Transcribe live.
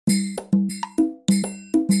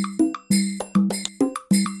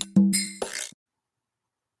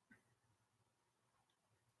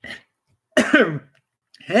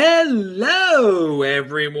Hello,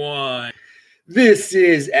 everyone. This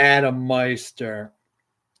is Adam Meister,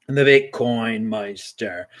 the Bitcoin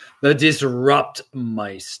Meister, the Disrupt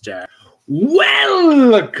Meister.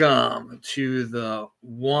 Welcome to the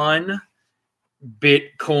One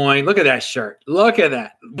Bitcoin. Look at that shirt. Look at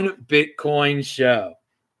that. One Bitcoin show.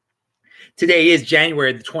 Today is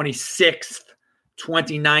January the 26th,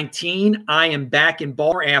 2019. I am back in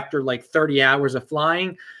Baltimore after like 30 hours of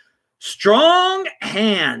flying. Strong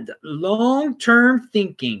hand, long-term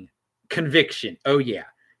thinking, conviction. Oh, yeah.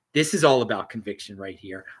 This is all about conviction right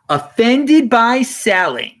here. Offended by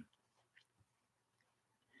selling.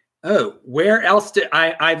 Oh, where else did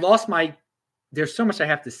I lost my, there's so much I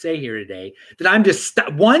have to say here today that I'm just,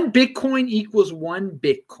 one Bitcoin equals one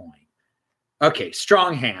Bitcoin. Okay,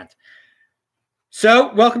 strong hand.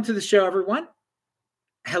 So welcome to the show, everyone.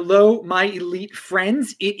 Hello, my elite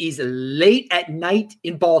friends. It is late at night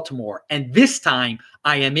in Baltimore, and this time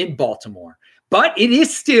I am in Baltimore. But it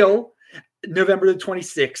is still November the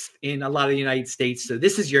 26th in a lot of the United States. So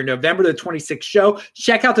this is your November the 26th show.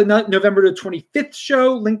 Check out the November the 25th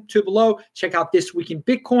show, link to below. Check out This Week in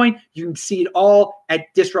Bitcoin. You can see it all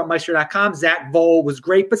at disruptmeister.com. Zach Vole was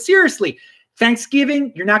great. But seriously,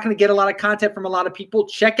 Thanksgiving, you're not going to get a lot of content from a lot of people.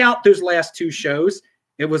 Check out those last two shows.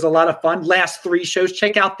 It was a lot of fun. Last three shows.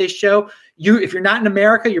 Check out this show. If you're not in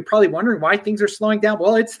America, you're probably wondering why things are slowing down.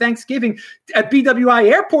 Well, it's Thanksgiving. At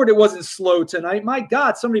BWI Airport, it wasn't slow tonight. My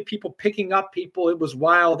God, so many people picking up people. It was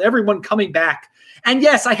wild. Everyone coming back. And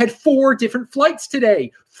yes, I had 4 different flights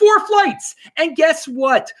today. 4 flights. And guess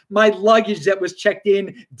what? My luggage that was checked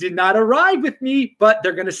in did not arrive with me, but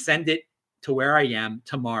they're going to send it to where I am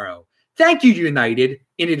tomorrow. Thank you, United,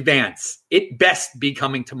 in advance. It best be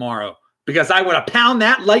coming tomorrow, because I want to pound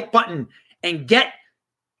that like button and get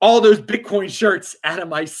all those Bitcoin shirts out of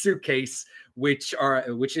my suitcase, which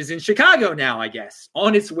is in Chicago now, I guess,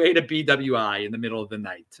 on its way to BWI in the middle of the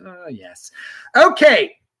night. Yes.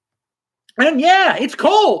 Okay. And yeah, it's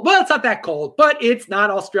cold. Well, it's not that cold, but it's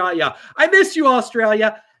not Australia. I miss you,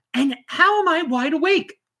 Australia. And how am I wide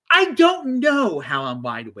awake? I don't know how I'm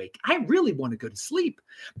wide awake. I really want to go to sleep.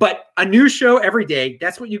 But a new show every day.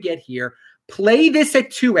 That's what you get here. Play this at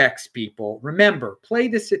 2x, people. Remember, play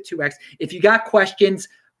this at 2x. If you got questions,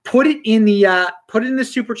 put it in the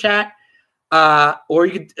super chat, or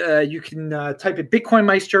you can type it Bitcoin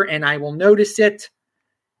Meister, and I will notice it.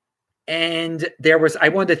 And I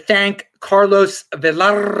wanted to thank Carlos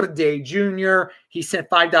Velarde Jr. He sent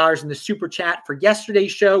 $5 in the super chat for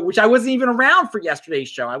yesterday's show, which I wasn't even around for yesterday's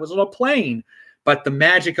show. I was on a plane. But the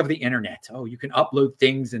magic of the internet. Oh, you can upload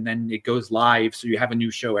things and then it goes live. So you have a new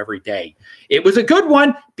show every day. It was a good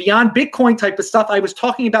one. Beyond Bitcoin type of stuff. I was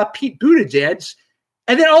talking about Pete Buttigieg.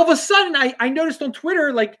 And then all of a sudden I noticed on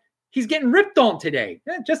Twitter, like, he's getting ripped on today.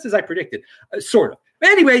 Just as I predicted, sort of. But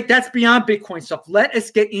anyway, that's Beyond Bitcoin stuff. Let us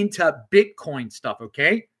get into Bitcoin stuff,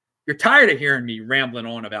 okay? You're tired of hearing me rambling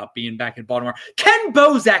on about being back in Baltimore. Ken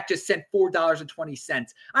Bozak just sent $4.20.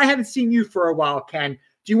 I haven't seen you for a while, Ken.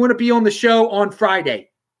 Do you want to be on the show on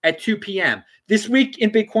Friday at 2 p.m.? This Week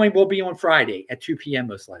in Bitcoin will be on Friday at 2 p.m.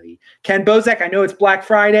 most likely. Ken Bozak, I know it's Black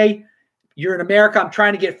Friday. You're in America. I'm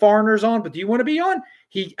trying to get foreigners on, but do you want to be on?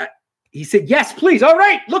 He said, yes, please. All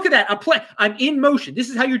right, look at that. I'm in motion.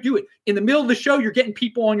 This is how you do it. In the middle of the show, you're getting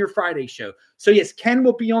people on your Friday show. So yes, Ken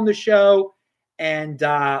will be on the show, and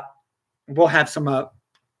we'll have some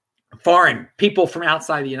foreign people from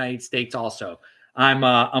outside the United States also.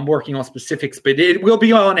 I'm working on specifics, but it will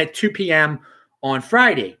be on at 2 p.m. on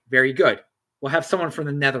Friday. Very good. We'll have someone from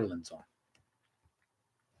the Netherlands on.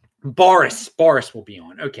 Boris will be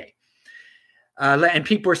on. Okay. And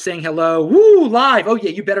people are saying hello. Woo, live. Oh, yeah,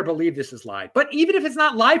 you better believe this is live. But even if it's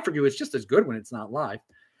not live for you, it's just as good when it's not live.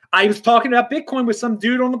 I was talking about Bitcoin with some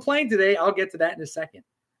dude on the plane today. I'll get to that in a second.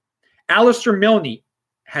 Alistair Milne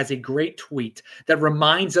has a great tweet that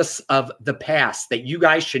reminds us of the past that you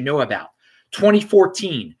guys should know about.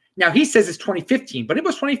 2014. Now, he says it's 2015, but it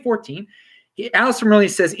was 2014. Alistair Milne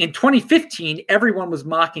says, in 2015, everyone was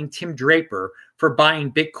mocking Tim Draper for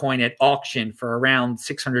buying Bitcoin at auction for around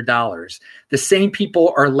 $600. The same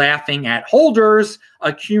people are laughing at holders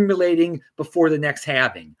accumulating before the next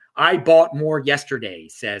halving. I bought more yesterday,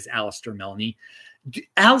 says Alistair Milne.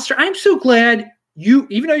 Alistair, I'm so glad you,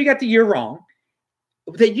 even though you got the year wrong,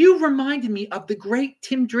 that you reminded me of the great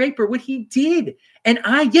Tim Draper, what he did. And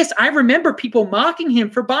I remember people mocking him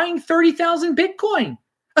for buying 30,000 Bitcoin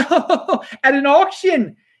at an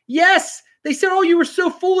auction. Yes. They said, oh, you were so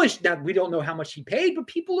foolish. Now, we don't know how much he paid, but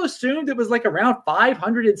people assumed it was like around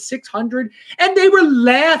 500 and 600. And they were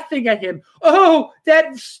laughing at him. Oh,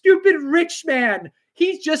 that stupid rich man.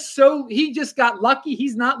 he just got lucky.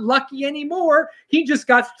 He's not lucky anymore. He just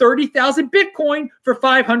got 30,000 Bitcoin for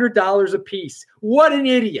 $500 a piece. What an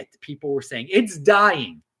idiot, people were saying. It's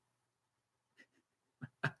dying.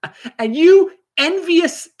 And you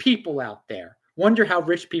envious people out there wonder how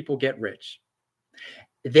rich people get rich.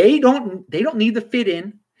 They don't need to fit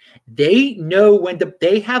in. They know when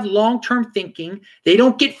they have long-term thinking. They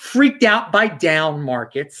don't get freaked out by down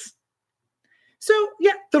markets. So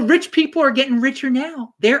yeah, the rich people are getting richer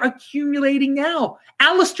now. They're accumulating now.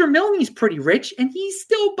 Alistair Milne's pretty rich and he's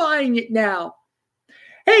still buying it now.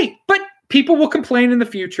 Hey, but people will complain in the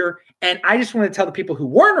future. And I just want to tell the people who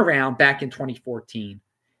weren't around back in 2014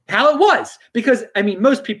 how it was. Because I mean,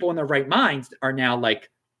 most people in their right minds are now like,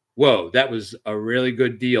 whoa, that was a really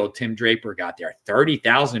good deal Tim Draper got there.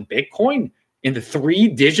 30,000 Bitcoin in the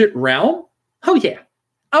 3-digit realm? Oh, yeah.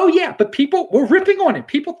 Oh, yeah. But people were ripping on him.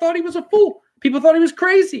 People thought he was a fool. People thought he was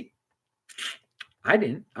crazy. I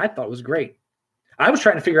didn't. I thought it was great. I was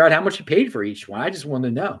trying to figure out how much he paid for each one. I just wanted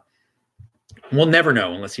to know. We'll never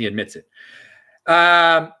know unless he admits it.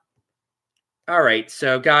 All right.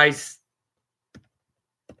 So, guys,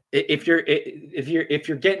 if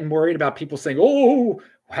you're getting worried about people saying, oh,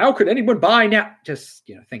 how could anyone buy now? Just,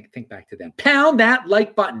 think back to them. Pound that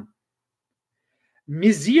like button.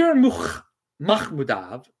 Mizir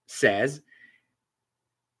Mahmudov says,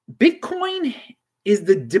 Bitcoin is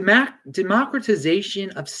the democratization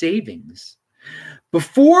of savings.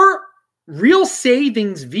 Before, real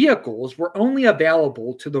savings vehicles were only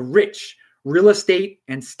available to the rich. Real estate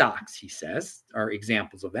and stocks, he says, are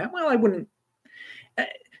examples of that. Well, I wouldn't.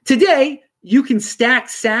 Today, you can stack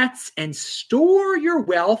sats and store your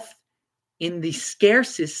wealth in the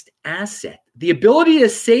scarcest asset. The ability to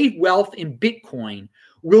save wealth in Bitcoin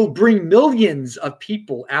will bring millions of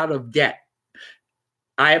people out of debt.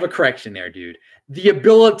 I have a correction there, dude. The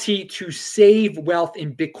ability to save wealth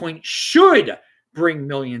in Bitcoin should bring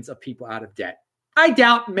millions of people out of debt. I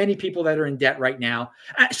doubt many people that are in debt right now.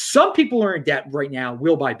 Some people are in debt right now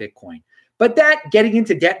will buy Bitcoin. But that getting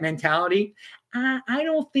into debt mentality, I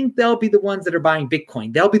don't think they'll be the ones that are buying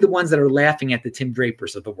Bitcoin. They'll be the ones that are laughing at the Tim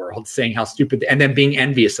Drapers of the world, saying how stupid, and then being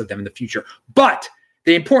envious of them in the future. But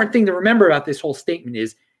the important thing to remember about this whole statement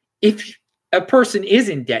is if a person is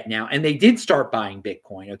in debt now and they did start buying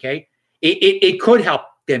Bitcoin, okay, it could help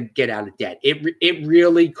them get out of debt. It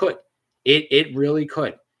really could. It really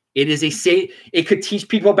could. It could teach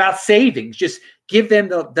people about savings. Just give them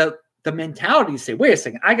the mentality to say, wait a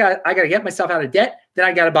second, I got to get myself out of debt. Then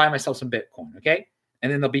I got to buy myself some Bitcoin. Okay.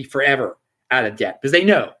 And then they'll be forever out of debt because they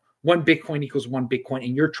know 1 Bitcoin equals 1 Bitcoin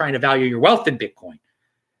and you're trying to value your wealth in Bitcoin.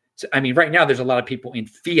 So, I mean, right now there's a lot of people in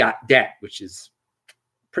fiat debt, which is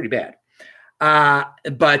pretty bad.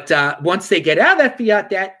 But once they get out of that fiat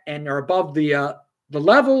debt and are above the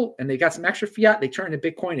level and they got some extra fiat, they turn to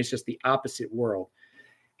Bitcoin. It's just the opposite world.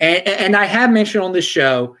 And I have mentioned on this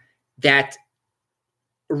show that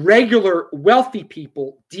regular wealthy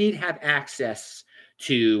people did have access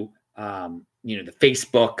to, the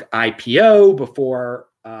Facebook IPO before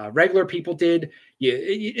regular people did.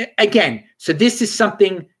 Again, so this is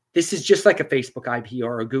something. This is just like a Facebook IPO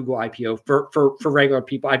or a Google IPO for regular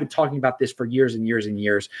people. I've been talking about this for years and years and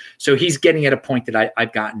years. So he's getting at a point that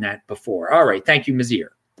I've gotten at before. All right. Thank you,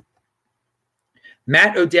 Mazir.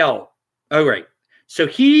 Matt Odell. All right. So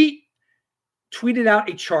he tweeted out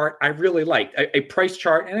a chart I really liked, a price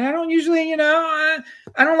chart. And I don't usually, I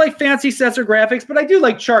don't like fancy sets or graphics, but I do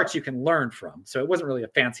like charts you can learn from. So it wasn't really a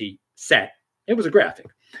fancy set. It was a graphic.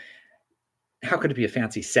 How could it be a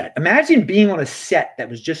fancy set? Imagine being on a set that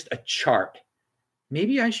was just a chart.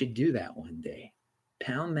 Maybe I should do that one day.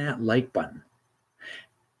 Pound that like button.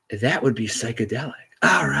 That would be psychedelic.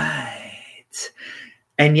 All right.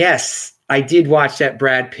 And yes, I did watch that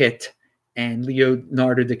Brad Pitt and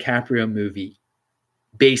Leonardo DiCaprio movie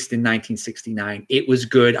based in 1969. It was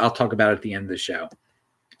good. I'll talk about it at the end of the show.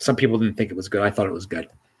 Some people didn't think it was good. I thought it was good.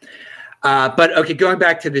 But okay, going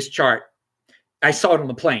back to this chart. I saw it on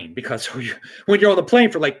the plane because when you're on the plane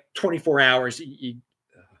for like 24 hours,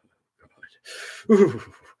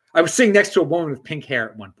 I was sitting next to a woman with pink hair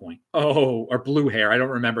at one point. Oh, or blue hair. I don't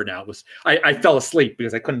remember now. It was I fell asleep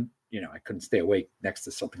because I couldn't stay awake next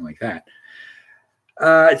to something like that.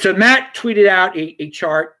 So Matt tweeted out a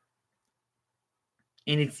chart,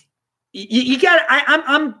 and it's you got.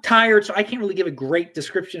 I'm tired, so I can't really give a great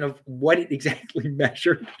description of what it exactly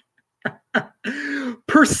measured.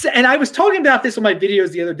 Percent, and I was talking about this on my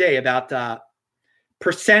videos the other day about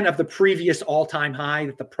percent of the previous all-time high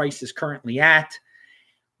that the price is currently at.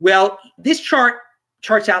 Well, this chart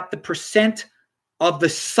charts out the percent of the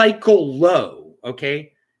cycle low.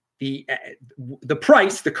 Okay, the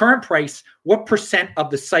price, the current price, what percent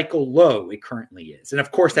of the cycle low it currently is. And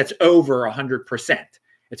of course, that's over 100%.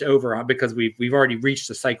 It's over because we've already reached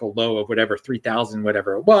the cycle low of whatever 3,000,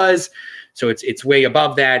 whatever it was. So it's way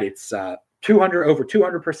above that. It's over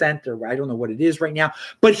 200%, or I don't know what it is right now.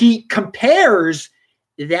 But he compares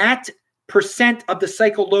that percent of the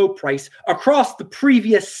cycle low price across the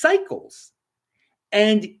previous cycles.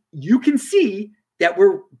 And you can see that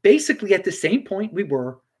we're basically at the same point we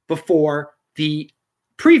were before the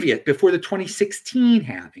 2016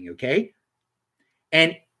 halving, okay?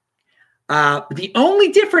 And the only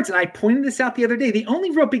difference, and I pointed this out the other day, the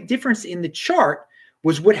only real big difference in the chart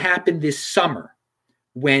was what happened this summer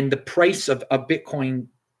when the price of Bitcoin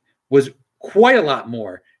was quite a lot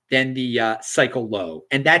more than the cycle low.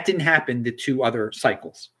 And that didn't happen the 2 other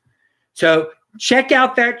cycles. So check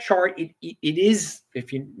out that chart. It is,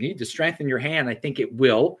 if you need to strengthen your hand, I think it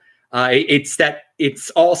will. It's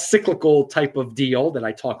all cyclical type of deal that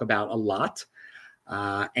I talk about a lot.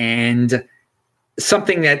 And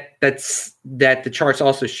something that the charts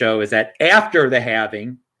also show is that after the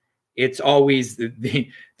halving, it's always the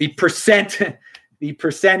percentage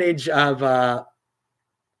of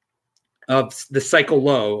the cycle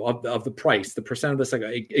low of the price, the percent of the cycle,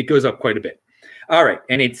 it goes up quite a bit. All right,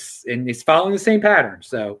 and it's following the same pattern.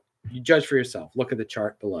 So you judge for yourself. Look at the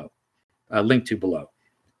chart below, link to below.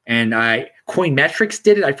 And Coinmetrics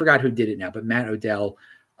did it. I forgot who did it now, but Matt Odell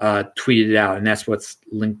tweeted it out, and that's what's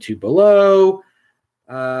linked to below.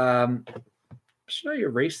 Should I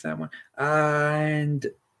erase that one? And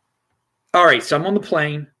all right, so I'm on the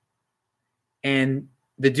plane, and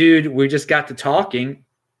the dude, we just got to talking,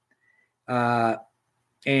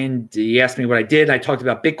 and he asked me what I did. I talked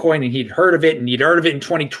about Bitcoin, and he'd heard of it, in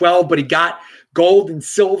 2012, but he got gold and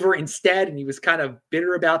silver instead, and he was kind of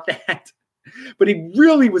bitter about that. But he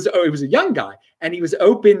really was. He was a young guy, and he was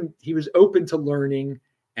open. He was open to learning,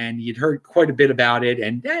 and he'd heard quite a bit about it.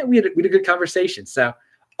 And we had a good conversation. So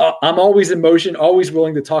I'm always in motion, always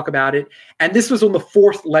willing to talk about it. And this was on the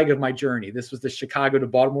 4th leg of my journey. This was the Chicago to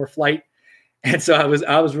Baltimore flight, and so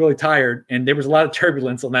I was really tired, and there was a lot of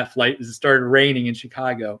turbulence on that flight as it started raining in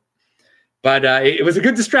Chicago. But it was a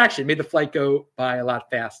good distraction. It made the flight go by a lot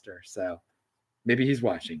faster. So maybe he's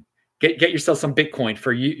watching. Get yourself some Bitcoin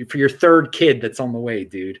for your 3rd kid that's on the way,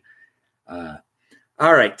 dude. All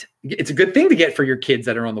right, it's a good thing to get for your kids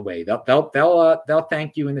that are on the way. They'll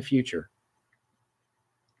thank you in the future.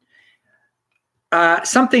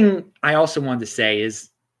 Something I also wanted to say is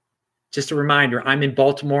just a reminder. I'm in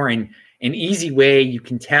Baltimore, and an easy way you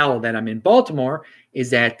can tell that I'm in Baltimore is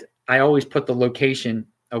that I always put the location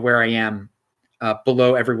of where I am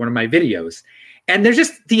below every one of my videos. And there's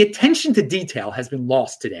just the attention to detail has been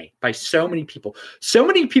lost today by so many people. So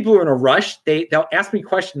many people are in a rush. They'll ask me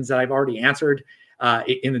questions that I've already answered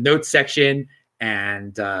in the notes section,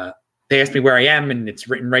 and they ask me where I am, and it's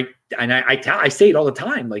written right. And I say it all the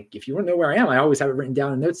time. Like, if you want to know where I am, I always have it written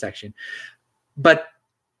down in the notes section. But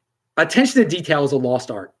attention to detail is a lost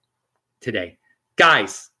art today.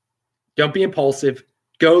 Guys, don't be impulsive.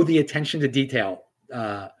 Go the attention to detail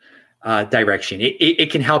direction. It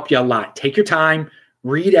can help you a lot. Take your time,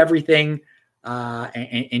 read everything,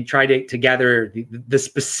 and try to gather the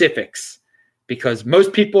specifics, because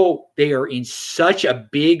most people, they are in such a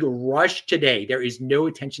big rush today. There is no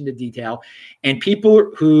attention to detail, and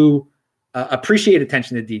people who appreciate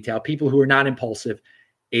attention to detail, people who are not impulsive,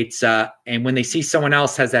 and when they see someone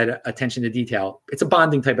else has that attention to detail, it's a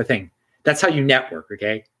bonding type of thing. That's how you network.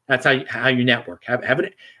 Okay. That's how you network. Have an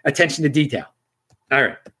attention to detail. All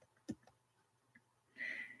right.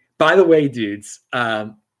 By the way, dudes,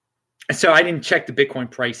 so I didn't check the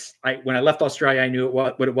Bitcoin price. When I left Australia, I knew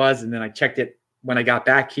what it was, and then I checked it when I got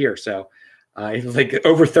back here. So it was like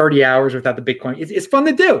over 30 hours without the Bitcoin. It's fun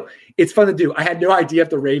to do. It's fun to do. I had no idea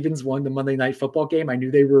if the Ravens won the Monday Night Football game. I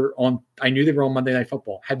knew they were on Monday Night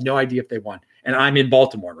Football. Had no idea if they won. And I'm in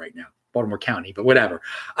Baltimore right now, Baltimore County, but whatever.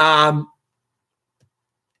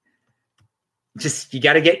 Just you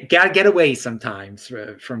gotta get away sometimes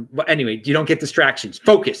from anyway. You don't get distractions.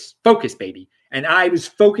 Focus, baby. And I was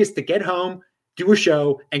focused to get home, do a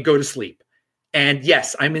show, and go to sleep. And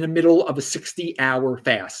yes, I'm in the middle of a 60-hour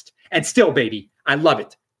fast. And still, baby, I love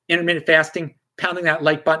it. Intermittent fasting, pounding that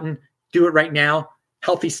like button. Do it right now.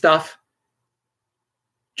 Healthy stuff.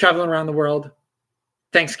 Traveling around the world.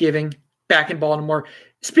 Thanksgiving, back in Baltimore.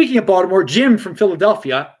 Speaking of Baltimore, Jim from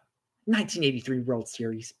Philadelphia, 1983 World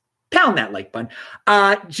Series. Pound that like button.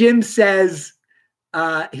 Jim says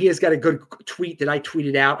he has got a good tweet that I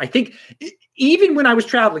tweeted out. I think even when I was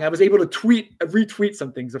traveling, I was able to retweet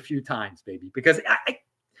some things a few times, baby, because I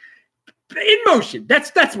in motion.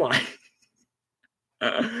 That's why.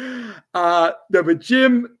 No, but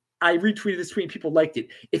Jim, I retweeted this tweet and people liked it.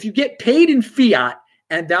 If you get paid in fiat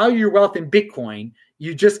and value your wealth in Bitcoin,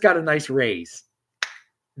 you just got a nice raise.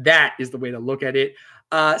 That is the way to look at it.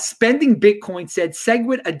 Spending Bitcoin said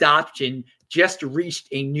SegWit adoption just reached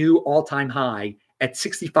a new all-time high at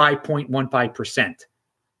 65.15%.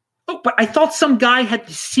 Oh, but I thought some guy had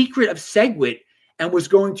the secret of SegWit and was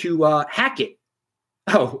going to hack it.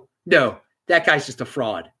 Oh, no, that guy's just a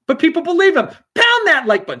fraud. But people believe him. Pound that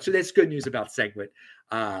like button. So that's good news about SegWit.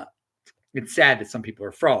 It's sad that some people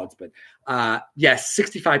are frauds, but yes,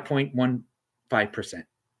 65.15%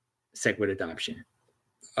 SegWit adoption,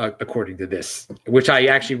 according to this, which I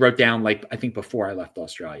actually wrote down, like, I think before I left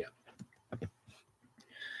Australia.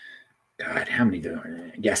 God, how many do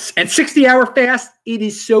I? Yes. And 60-hour fast, it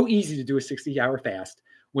is so easy to do a 60-hour fast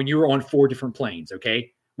when you're on 4 different planes,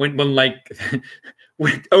 okay? When like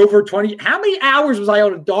with over 20, how many hours was I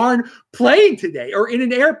on a darn plane today or in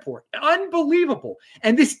an airport? Unbelievable.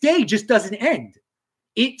 And this day just doesn't end.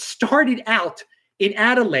 It started out in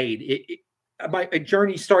Adelaide. My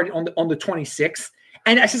journey started on the 26th.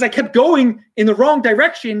 And since I kept going in the wrong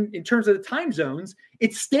direction in terms of the time zones,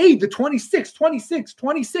 it stayed the 26, 26,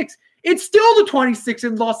 26. It's still the 26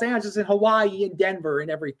 in Los Angeles and Hawaii and Denver and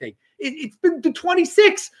everything. It's been the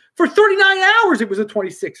 26 for 39 hours. It was a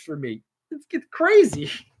 26 for me. It's crazy.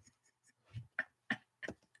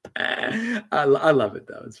 I love it,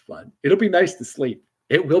 though. It's fun. It'll be nice to sleep.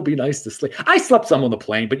 It will be nice to sleep. I slept some on the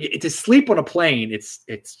plane, but to sleep on a plane, it's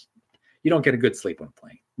you don't get a good sleep on a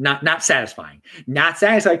plane. Not satisfying. Not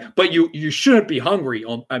satisfying, but you shouldn't be hungry.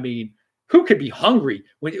 Who could be hungry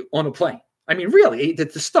on a plane? I mean, really,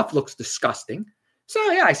 the stuff looks disgusting. So,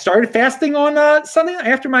 yeah, I started fasting on Sunday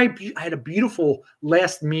after I had a beautiful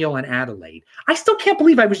last meal in Adelaide. I still can't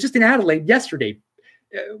believe I was just in Adelaide yesterday.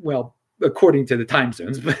 Well, according to the time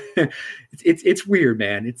zones, but it's weird,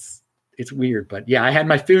 man. It's weird. But, yeah, I had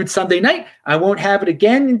my food Sunday night. I won't have it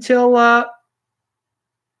again until I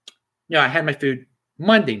had my food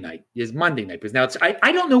Monday night. Is Monday night, because now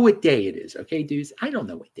I don't know what day it is. Okay, dudes, I don't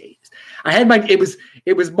know what day it is. I had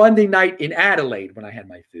it was Monday night in Adelaide when I had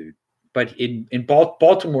my food, but in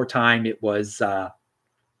Baltimore time it was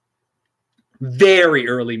very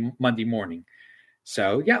early Monday morning.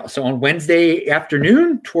 So yeah, so on Wednesday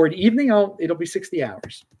afternoon toward evening, it'll be 60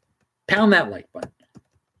 hours. Pound that like button,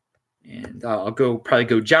 and I'll probably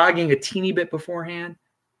go jogging a teeny bit beforehand.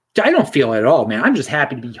 I don't feel it at all, man. I'm just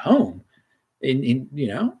happy to be home.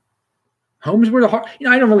 Home is where the heart,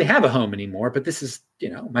 I don't really have a home anymore, but this is,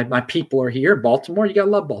 my people are here in Baltimore. You got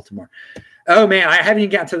to love Baltimore. Oh man, I haven't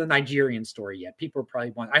even gotten to the Nigerian story yet. People are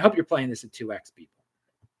probably wondering. I hope you're playing this at 2x, people.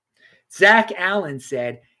 Zach Allen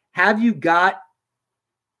said, have you got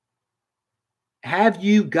a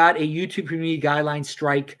YouTube community guideline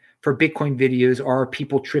strike for Bitcoin videos, or are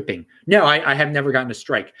people tripping? No, I have never gotten a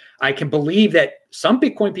strike. I can believe that some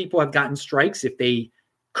Bitcoin people have gotten strikes if they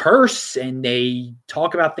curse and they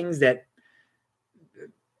talk about things that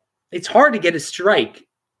it's hard to get a strike.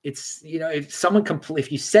 It's,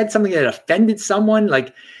 if you said something that offended someone,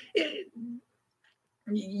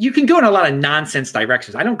 you can go in a lot of nonsense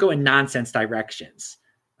directions. I don't go in nonsense directions.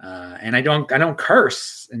 And I don't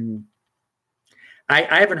curse. And I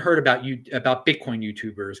haven't heard about Bitcoin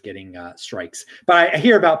YouTubers getting strikes, but I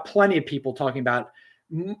hear about plenty of people talking about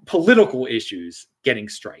political issues getting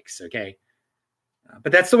strikes. Okay.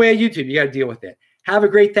 But that's the way of YouTube. You got to deal with it. Have a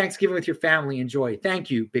great Thanksgiving with your family. Enjoy. Thank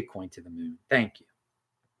you, Bitcoin to the moon. Thank you.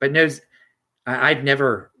 But I've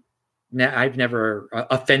never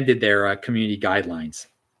offended their community guidelines.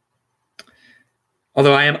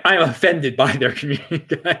 Although I am offended by their community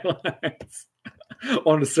guidelines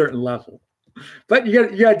on a certain level. But you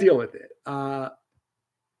got to deal with it.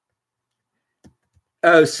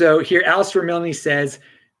 So here, Alistair Milne says,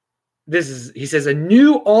 he says a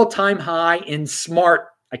new all-time high in smart,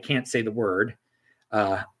 I can't say the word,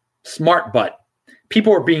 smart butt.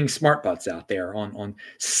 People are being smart butts out there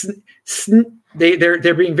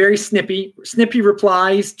they're being very snippy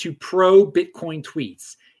replies to pro Bitcoin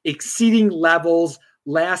tweets, exceeding levels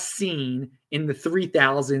last seen in the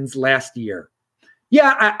 3000s last year.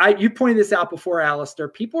 Yeah, you pointed this out before, Alistair.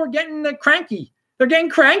 People are getting cranky. They're getting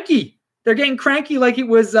cranky. Like it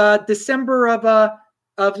was December of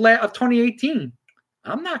 2018.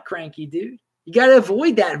 I'm not cranky, dude. You got to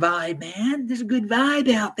avoid that vibe, man. There's a good vibe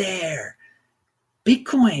out there.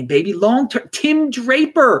 Bitcoin, baby, long term. Tim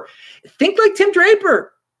Draper. Think like Tim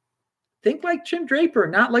Draper.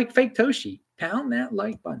 Not like fake Toshi. Pound that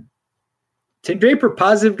like button. Tim Draper,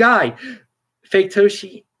 positive guy. Fake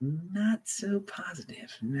Toshi, not so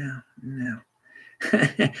positive. No.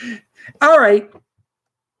 All right.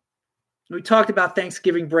 We talked about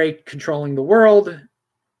Thanksgiving break controlling the world.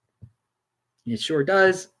 It sure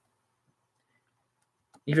does.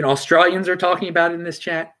 Even Australians are talking about it in this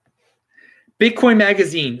chat. Bitcoin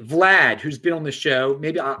Magazine, Vlad, who's been on the show.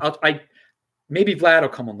 Maybe maybe Vlad will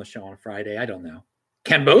come on the show on Friday. I don't know.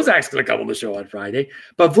 Ken Bozak's going to come on the show on Friday.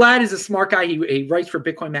 But Vlad is a smart guy. He writes for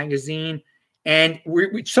Bitcoin Magazine. And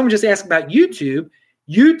someone just asked about YouTube.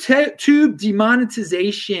 YouTube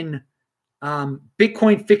demonetization.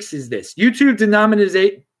 Bitcoin fixes this. YouTube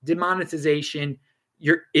demonetization.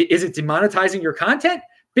 Is it demonetizing your content?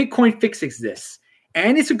 Bitcoin fixes this.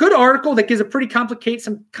 And it's a good article that gives a pretty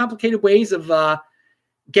complicated ways of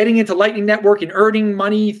getting into Lightning Network and earning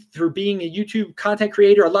money through being a YouTube content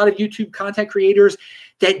creator. A lot of YouTube content creators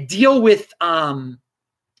that deal with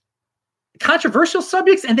controversial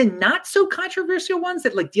subjects and then not so controversial ones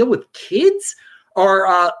that like deal with kids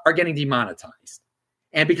are getting demonetized.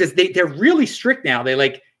 And because they're really strict now, they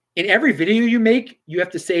like in every video you make, you have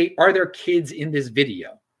to say, are there kids in this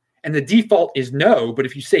video? And the default is no, but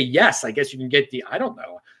if you say yes, I guess you can get I don't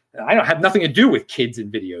know. I don't have nothing to do with kids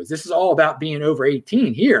in videos. This is all about being over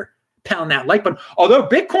 18 here. Pound that like button. Although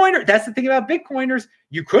Bitcoiner, that's the thing about Bitcoiners.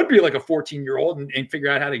 You could be like a 14-year-old and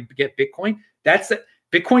figure out how to get Bitcoin. That's it.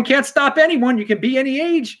 Bitcoin can't stop anyone. You can be any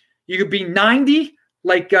age. You could be 90,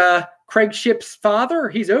 like Craig Shipp's father.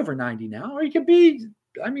 He's over 90 now. Or you could be,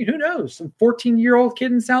 I mean, who knows? Some 14-year-old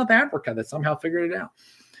kid in South Africa that somehow figured it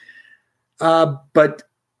out. But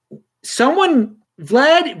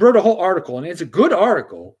Vlad wrote a whole article, and it's a good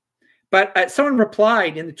article, but someone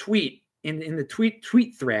replied in the tweet, in the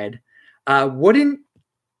tweet thread, and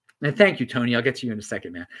thank you, Tony, I'll get to you in a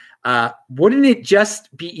second, man. Wouldn't it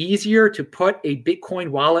just be easier to put a Bitcoin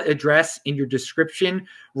wallet address in your description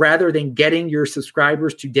rather than getting your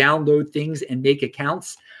subscribers to download things and make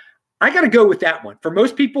accounts? I got to go with that one. For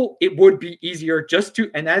most people, it would be easier just to,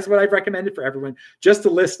 and that's what I've recommended for everyone, just to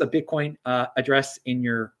list a Bitcoin address in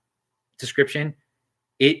your description.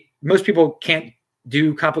 Most people can't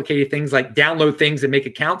do complicated things like download things and make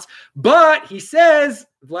accounts. But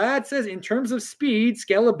Vlad says, in terms of speed,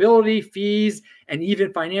 scalability, fees, and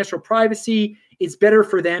even financial privacy, it's better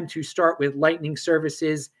for them to start with Lightning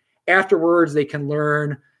services. Afterwards, they can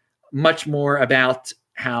learn much more about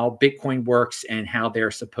how Bitcoin works and how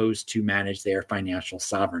they're supposed to manage their financial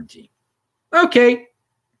sovereignty. Okay.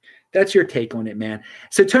 That's your take on it, man.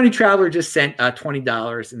 So Tony Traveler just sent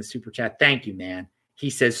 $20 in the super chat. Thank you, man.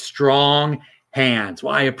 He says strong hands.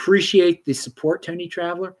 Well, I appreciate the support, Tony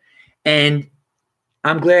Traveler. And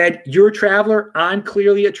I'm glad you're a traveler. I'm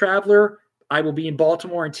clearly a traveler. I will be in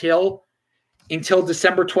Baltimore until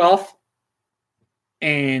December 12th.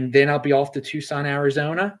 And then I'll be off to Tucson,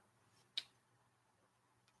 Arizona.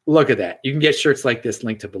 Look at that. You can get shirts like this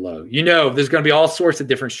linked to below. You know, there's going to be all sorts of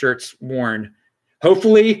different shirts worn.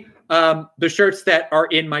 Hopefully, the shirts that are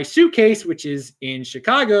in my suitcase, which is in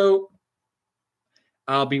Chicago,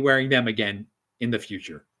 I'll be wearing them again in the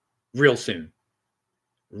future, real soon,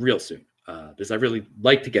 because I really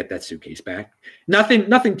like to get that suitcase back.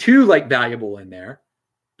 Nothing too like valuable in there,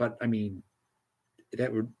 but I mean,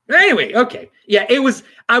 that would anyway. Okay, yeah,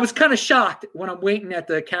 I was kind of shocked when I'm waiting at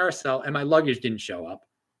the carousel and my luggage didn't show up.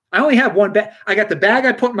 I only have one bag. I got the bag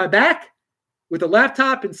I put in my back with a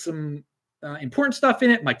laptop and some important stuff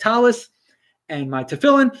in it, my talis and my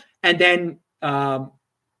tefillin, and then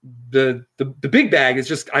the big bag is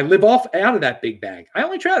just I live out of that big bag. I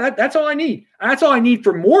only travel. That's all I need. That's all I need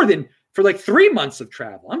for like 3 months of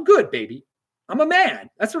travel. I'm good, baby. I'm a man.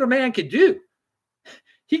 That's what a man could do.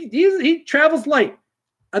 He travels light.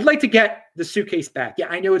 I'd like to get the suitcase back. Yeah,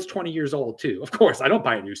 I know it's 20 years old too. Of course, I don't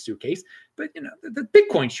buy a new suitcase, but you know the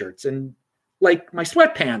Bitcoin shirts and like my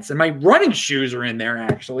sweatpants and my running shoes are in there.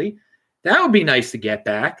 Actually, that would be nice to get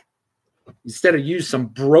back instead of use some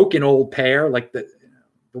broken old pair like the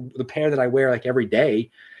pair that I wear like every day.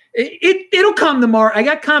 It'll come tomorrow. I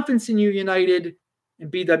got confidence in you, United and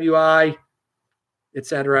BWI,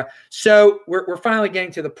 etc. So we're finally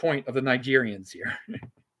getting to the point of the Nigerians here.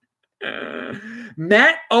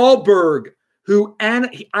 Matt Alberg,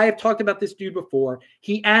 I have talked about this dude before.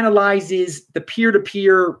 He analyzes the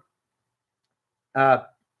peer-to-peer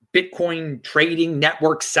Bitcoin trading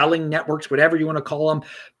networks, selling networks, whatever you want to call them,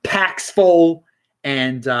 Paxful,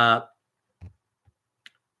 and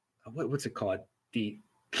what's it called? I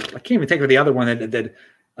can't even think of the other one that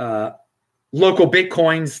local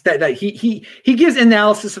Bitcoins. That he gives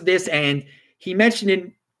analysis of this, and he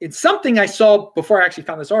mentioned in something I saw before I actually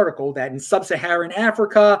found this article that in sub-Saharan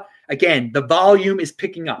Africa, again, the volume is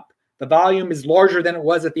picking up. The volume is larger than it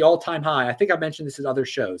was at the all-time high. I think I mentioned this in other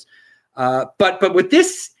shows. But with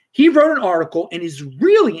this, he wrote an article, and it's a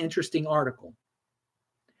really interesting article.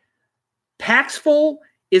 Paxful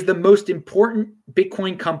is the most important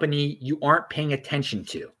Bitcoin company you aren't paying attention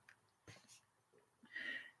to.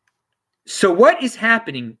 So what is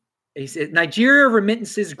happening? He said, Nigeria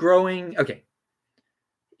remittances growing. Okay.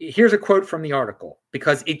 Here's a quote from the article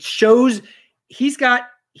because it shows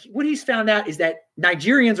what he's found out is that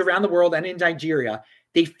Nigerians around the world and in Nigeria,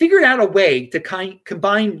 they figured out a way to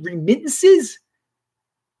combine remittances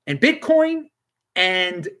and Bitcoin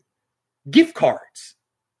and gift cards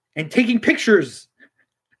and taking pictures.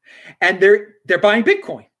 And they're buying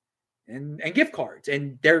Bitcoin and gift cards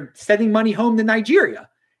and they're sending money home to Nigeria.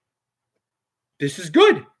 This is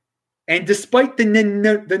good. And despite the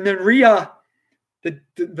Naira, the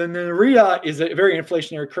Naira is a very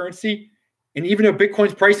inflationary currency. And even though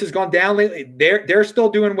Bitcoin's price has gone down lately, they're still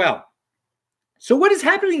doing well. So what is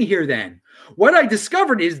happening here then? What I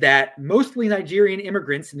discovered is that mostly Nigerian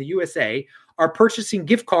immigrants in the USA are purchasing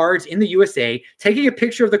gift cards in the USA, taking a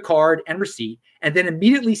picture of the card and receipt, and then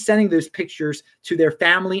immediately sending those pictures to their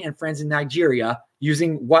family and friends in Nigeria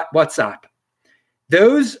using WhatsApp.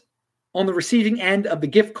 Those on the receiving end of the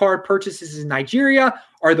gift card purchases in Nigeria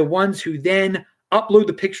are the ones who then upload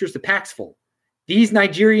the pictures to Paxful. These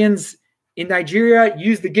Nigerians in Nigeria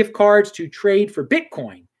use the gift cards to trade for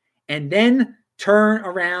Bitcoin and then turn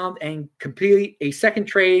around and complete a second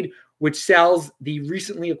trade, which sells the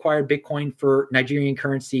recently acquired Bitcoin for Nigerian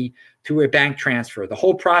currency through a bank transfer. The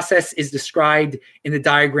whole process is described in the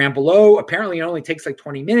diagram below. Apparently, it only takes like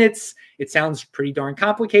 20 minutes. It sounds pretty darn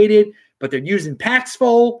complicated, but they're using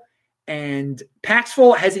Paxful, and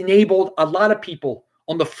Paxful has enabled a lot of people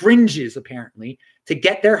on the fringes, apparently, to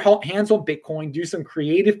get their hands on Bitcoin, do some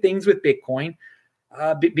creative things with Bitcoin,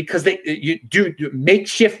 because you do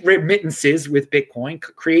makeshift remittances with Bitcoin,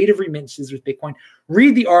 creative remittances with Bitcoin.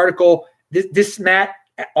 Read the article. This Matt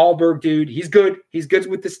Alberg dude, he's good. He's good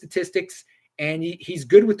with the statistics, and he's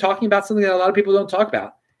good with talking about something that a lot of people don't talk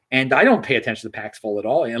about. And I don't pay attention to Paxful at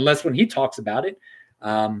all, unless when he talks about it.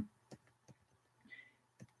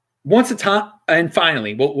 Once a time, and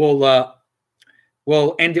finally,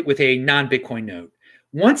 we'll end it with a non-Bitcoin note.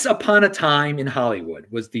 Once Upon a Time in Hollywood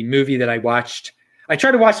was the movie that I watched. I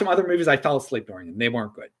tried to watch some other movies. I fell asleep during them. They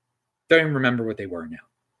weren't good. Don't even remember what they were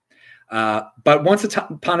now. But Once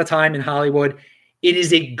Upon a Time in Hollywood, it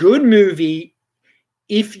is a good movie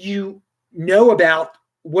if you know about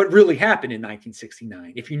what really happened in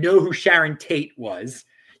 1969. If you know who Sharon Tate was,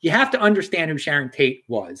 you have to understand who Sharon Tate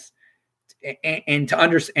was, and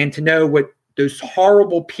to know what those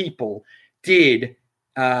horrible people did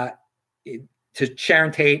to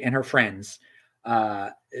Sharon Tate and her friends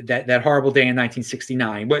that horrible day in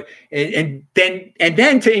 1969. But and then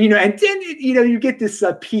you get this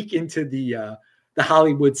peek into the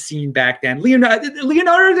Hollywood scene back then. Leonardo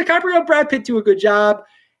DiCaprio, Brad Pitt do a good job,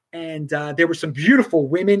 and there were some beautiful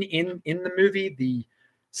women in the movie.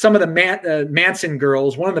 Some of the Manson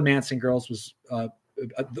girls. One of the Manson girls was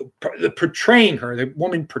portraying her. The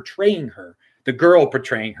woman portraying her. The girl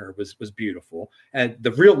portraying her was beautiful.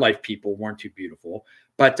 The real life people weren't too beautiful,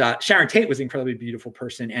 but Sharon Tate was an incredibly beautiful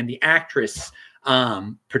person, and the actress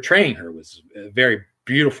portraying her was a very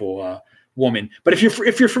beautiful woman. But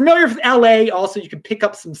if you're familiar with LA, also you can pick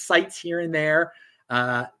up some sites here and there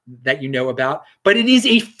that you know about. But it is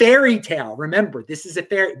a fairy tale. Remember, this is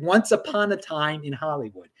Once Upon a Time in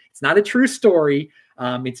Hollywood. It's not a true story.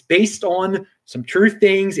 It's based on some true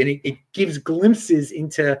things, and it gives glimpses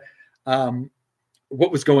into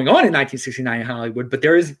what was going on in 1969 in Hollywood. But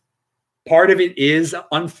there is part of it is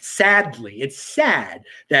sadly, it's sad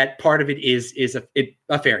that part of it is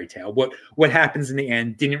a fairy tale. What happens in the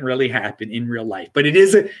end didn't really happen in real life. But it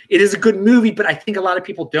is a good movie. But I think a lot of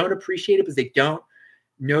people don't appreciate it because they don't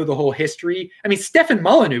know the whole history. I mean, Stefan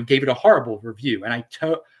Molyneux gave it a horrible review, and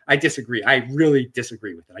I disagree. I really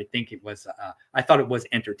disagree with it. I think it was I thought it was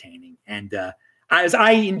entertaining, and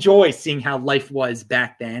I enjoy seeing how life was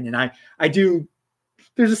back then. And I do,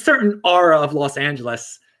 there's a certain aura of Los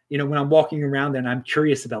Angeles, when I'm walking around there and I'm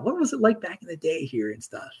curious about what was it like back in the day here and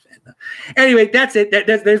stuff. And anyway, that's it.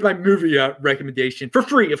 There's my movie recommendation for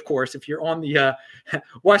free, of course. If you're on the,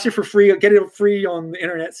 watch it for free, get it free on the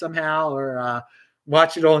internet somehow, or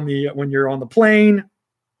watch it when you're on the plane.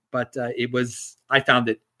 But I found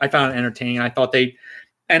it entertaining. I thought say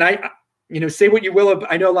what you will.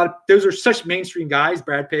 I know a lot of those are such mainstream guys,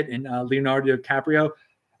 Brad Pitt and Leonardo DiCaprio,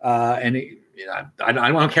 and I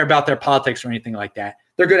don't care about their politics or anything like that.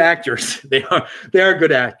 They're good actors. They are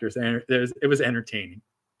good actors, and it was entertaining.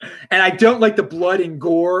 And I don't like the blood and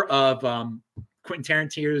gore of Quentin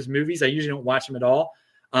Tarantino's movies. I usually don't watch them at all.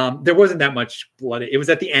 There wasn't that much blood. It was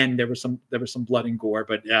at the end. There was some blood and gore,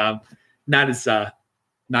 but not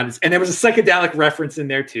And there was a psychedelic reference in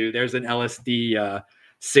there too. There's an LSD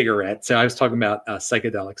cigarette. So I was talking about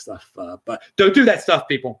psychedelic stuff, but don't do that stuff,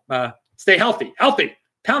 people. Stay healthy.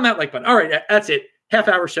 Pound that like button. All right, that's it.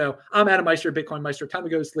 Half-hour show. I'm Adam Meister, Bitcoin Meister. Time to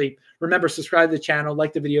go to sleep. Remember, subscribe to the channel,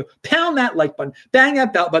 like the video, pound that like button, bang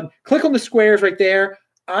that bell button, click on the squares right there.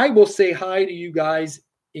 I will say hi to you guys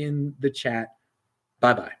in the chat.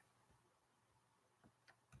 Bye-bye.